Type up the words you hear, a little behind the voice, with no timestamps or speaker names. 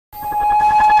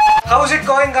How's it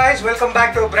going, guys? Welcome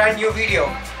back to a brand new video.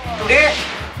 Today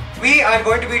we are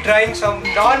going to be trying some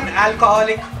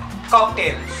non-alcoholic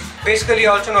cocktails, basically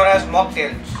also known as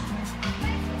mocktails,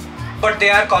 but they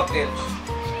are cocktails.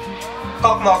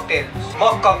 Cock mocktails,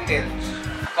 mock cocktails,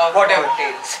 whatever.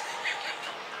 Cocktails.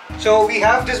 So we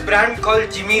have this brand called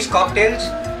Jimmy's Cocktails,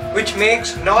 which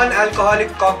makes non-alcoholic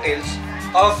cocktails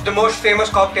of the most famous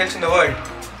cocktails in the world.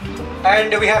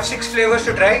 And we have 6 flavors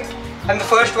to try, and the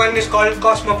first one is called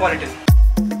Cosmopolitan.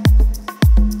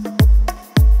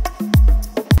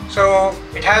 So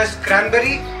it has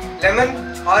cranberry, lemon,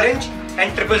 orange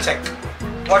and triple sec.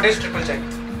 What is triple sec?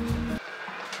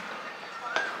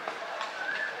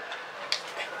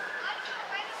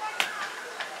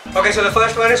 Okay, so the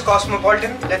first one is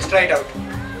Cosmopolitan. Let's try it out.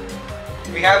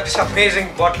 We have this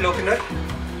amazing bottle opener.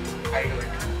 I do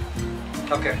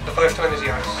it. Okay, the first one is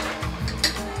yours.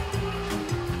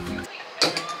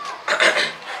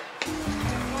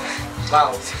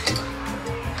 Wow.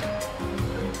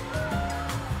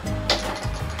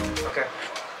 Okay.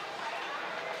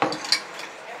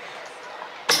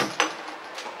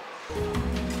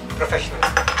 Professional.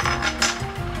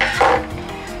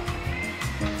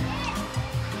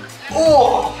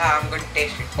 Oh! I'm going to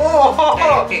taste it.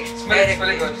 Oh! Taste. Smell it, smell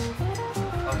it good.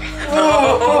 Okay.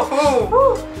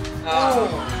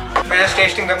 We're just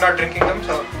tasting them, not drinking them,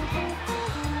 so.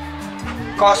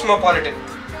 Cosmopolitan.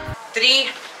 3,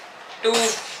 2,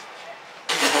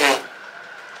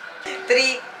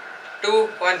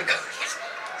 1, go.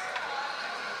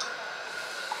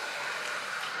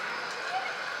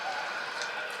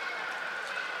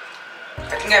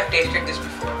 I think I've tasted this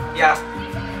before. Yeah.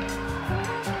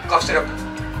 Cough syrup.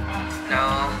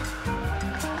 No.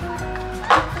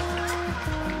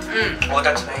 Oh,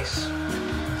 that's nice.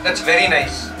 That's very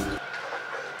nice.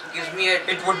 Gives me a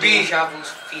It would be- deja vu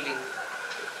feeling.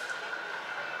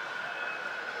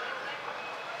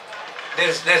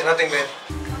 There's nothing there.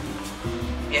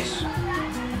 Yes.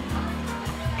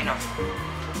 Enough.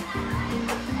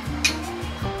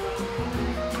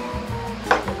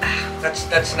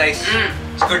 That's nice.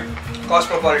 It's good.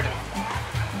 Cosmopolitan.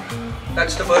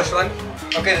 That's the first one.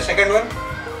 Okay, the second one.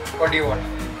 What do you want?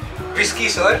 Whiskey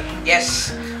sour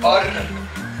Yes. or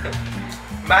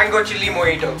mango chili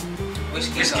mojito?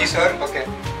 Whiskey Whiskey sour. sour. Okay.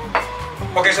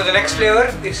 Okay, so the next flavor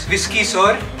is whiskey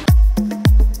sour.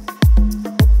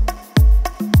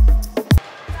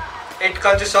 It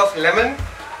consists of lemon,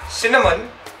 cinnamon,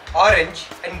 orange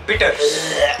and bitters.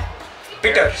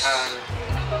 Bitters.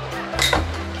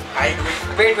 I do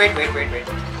it. Wait.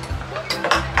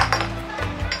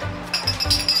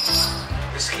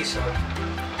 Whiskey sour.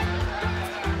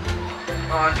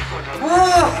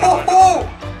 No.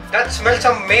 That smells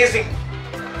amazing.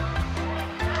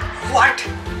 What?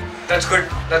 That's good.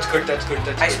 That's good.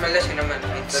 I smell the cinnamon.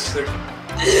 That's good.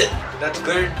 That's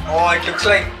good. Oh, it looks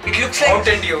like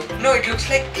Mountain Dew. No, it looks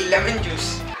like lemon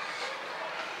juice.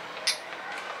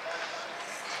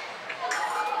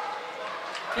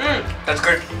 That's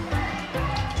good.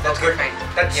 That's good. Fine.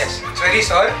 That's Yes. It's very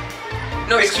sour.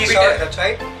 No, it's Whiskey bitter. sour. That's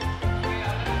right.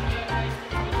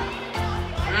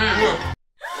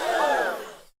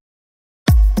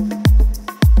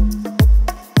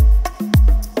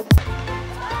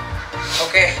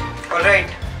 Okay. All right.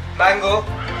 Mango,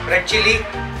 red chili.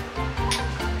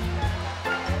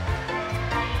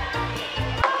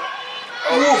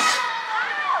 Oof.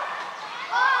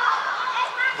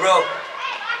 Bro.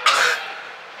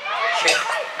 Shit.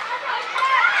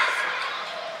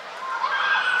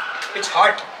 It's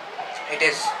hot. It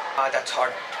is. That's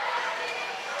hot.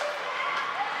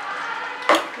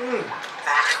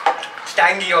 It's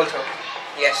tangy also.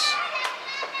 Yes.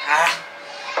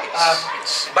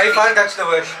 It's By far that's the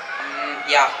worst.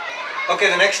 yeah. Okay,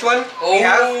 the next one we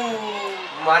have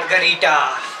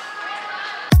Margarita.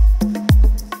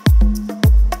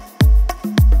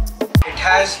 It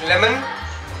has lemon,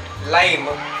 lime,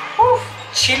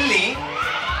 chili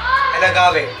and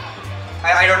agave.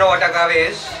 I don't know what agave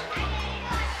is.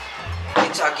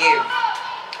 It's agave.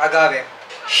 Agave.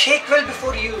 Shake well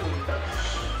before you.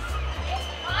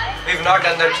 We've not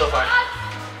done that so far.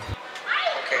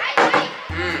 Okay.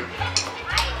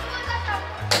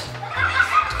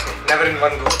 Never in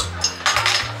one go.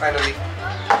 Finally.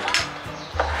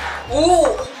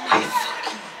 Oh my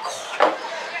fucking god.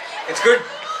 It's good.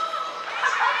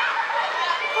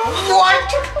 What?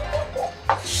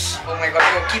 Oh my god,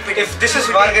 no, keep it in. If this is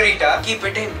Margarita, Keep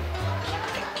it in.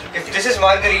 if this is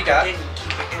Margarita, Keep it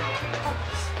in.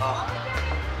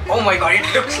 Oh my god, it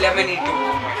looks lemony too.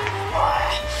 Oh my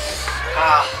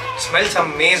god. it smells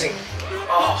amazing.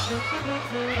 Oh.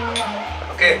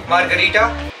 Okay,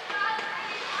 Margarita.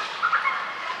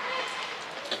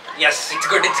 Yes. It's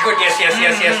good. It's good. Yes.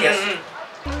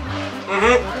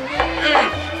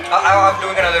 I'm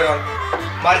doing another one.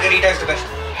 Margarita is the best.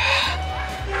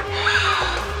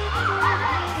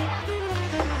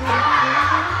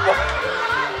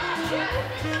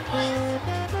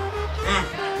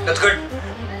 That's good.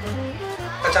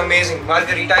 That's amazing.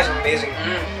 Margarita is amazing.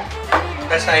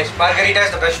 That's nice. Margarita is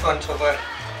the best one so far.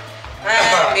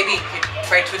 Maybe it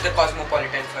fights with the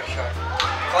Cosmopolitan for sure.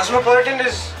 Cosmopolitan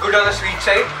is good on the sweet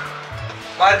side.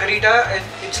 Margarita,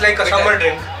 it's like a summer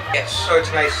drink. Yes. So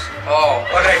it's nice. Oh.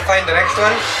 Alright, fine. The next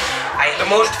one. The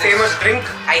most famous drink.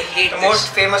 I hate the most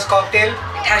famous cocktail.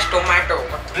 It has tomato.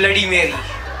 Bloody Mary.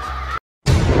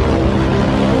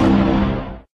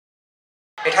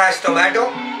 It has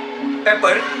tomato,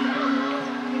 pepper,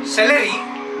 celery,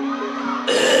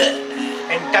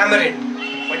 and tamarind.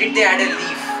 What did they add a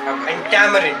leaf? And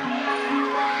tamarind.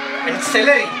 And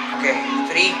celery. Okay,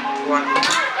 3, 1.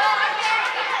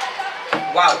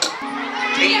 Wow.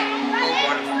 3, 2,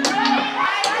 1.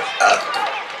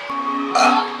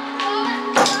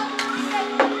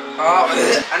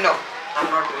 No, I'm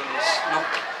not doing this. No.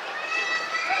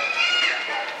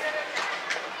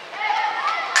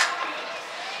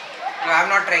 No, I'm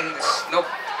not trying this. Nope.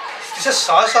 Is this a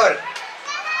sauce or?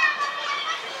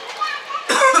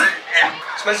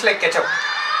 Smells like ketchup.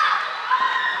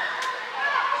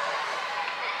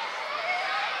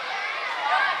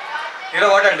 You know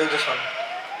what? I'll do this one.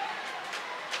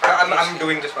 I'm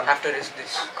doing this one. After is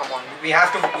this. Come on. We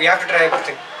have to try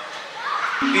everything.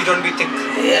 Please don't be thick.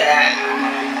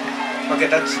 Okay,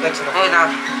 that's enough. No,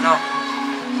 enough. No.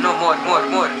 No, more.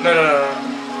 No.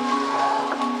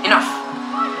 Enough.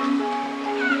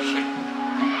 Shit.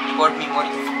 Poured me more,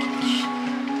 you fucking shit.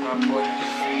 Not poured.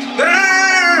 No.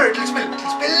 It'll spill.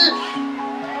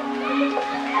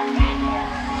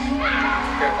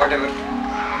 Okay, whatever.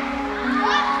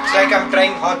 It's like I'm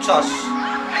trying hot sauce.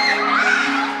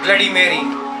 Bloody Mary.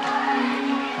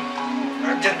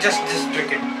 Just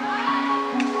drink it.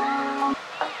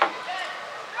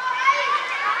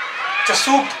 It's a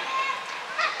soup.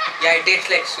 Yeah, it tastes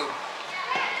like soup.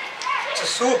 It's a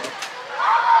soup.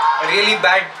 A really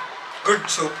bad, good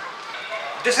soup.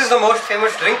 This is the most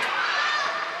famous drink.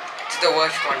 It's the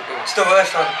worst one too. It's the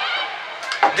worst one.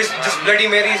 This Bloody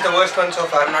Mary is the worst one so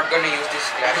far. I'm not gonna use this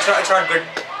glass. It's not good.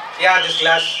 Yeah, this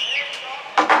glass.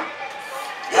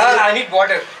 I need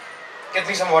water. Get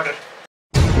me some water.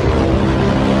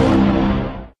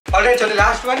 Alright, so the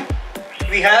last one,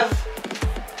 we have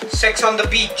sex on the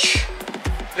beach.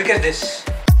 Look at this.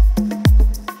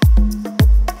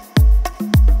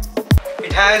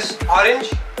 It has orange,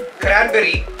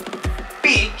 cranberry,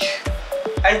 peach,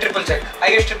 and triple sec. I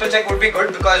guess triple sec would be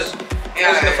good because it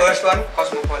was the first one.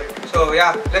 Cosmopolitan. So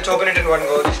yeah, let's open it in one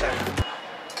go this time.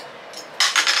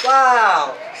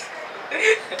 Wow!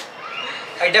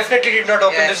 I definitely did not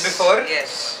open this before.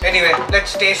 Yes. Anyway,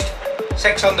 let's taste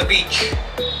sex on the beach.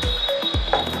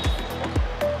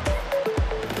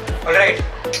 Alright,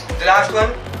 the last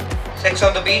one, sex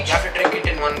on the beach. You have to drink it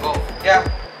in one go. Yeah.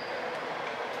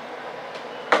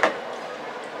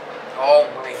 Oh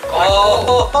my god.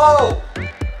 Oh!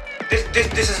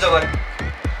 This is the one.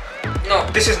 No,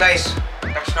 This is nice.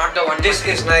 that's not the one. This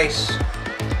is nice.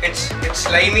 It's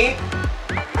slimy.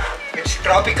 It's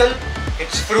tropical.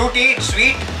 It's fruity. It's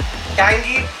sweet.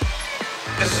 Tangy.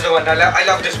 This is the one. I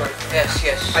love this one.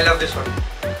 Yes. I love this one.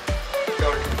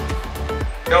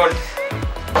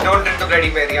 Don't drink the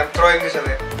Bloody Mary. I'm throwing this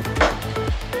away.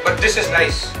 But this is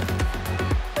nice.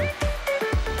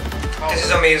 This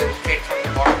is amazing. Straight from the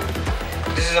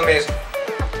bottom. This is amazing.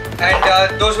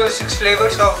 And those were 6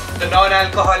 flavors of the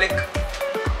non-alcoholic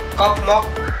cock mock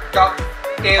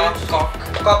cocktails.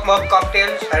 Cock mock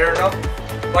cocktails. I don't know.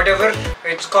 Whatever.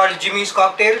 It's called Jimmy's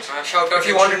Cocktails. Shout out if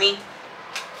you to want Jimmy,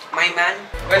 my man.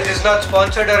 Well, this is not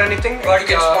sponsored or anything, but You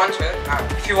can sponsor.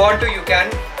 if you want to, you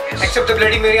can. Yes. Except the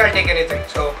Bloody Mary, I'll take anything.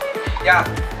 So, yeah.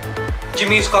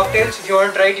 Jimmy's Cocktails. If you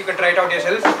want to try it, you can try it out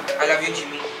yourself. I love you,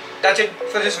 Jimmy. That's it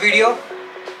for this video.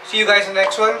 See you guys in the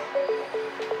next one.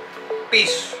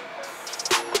 Peace.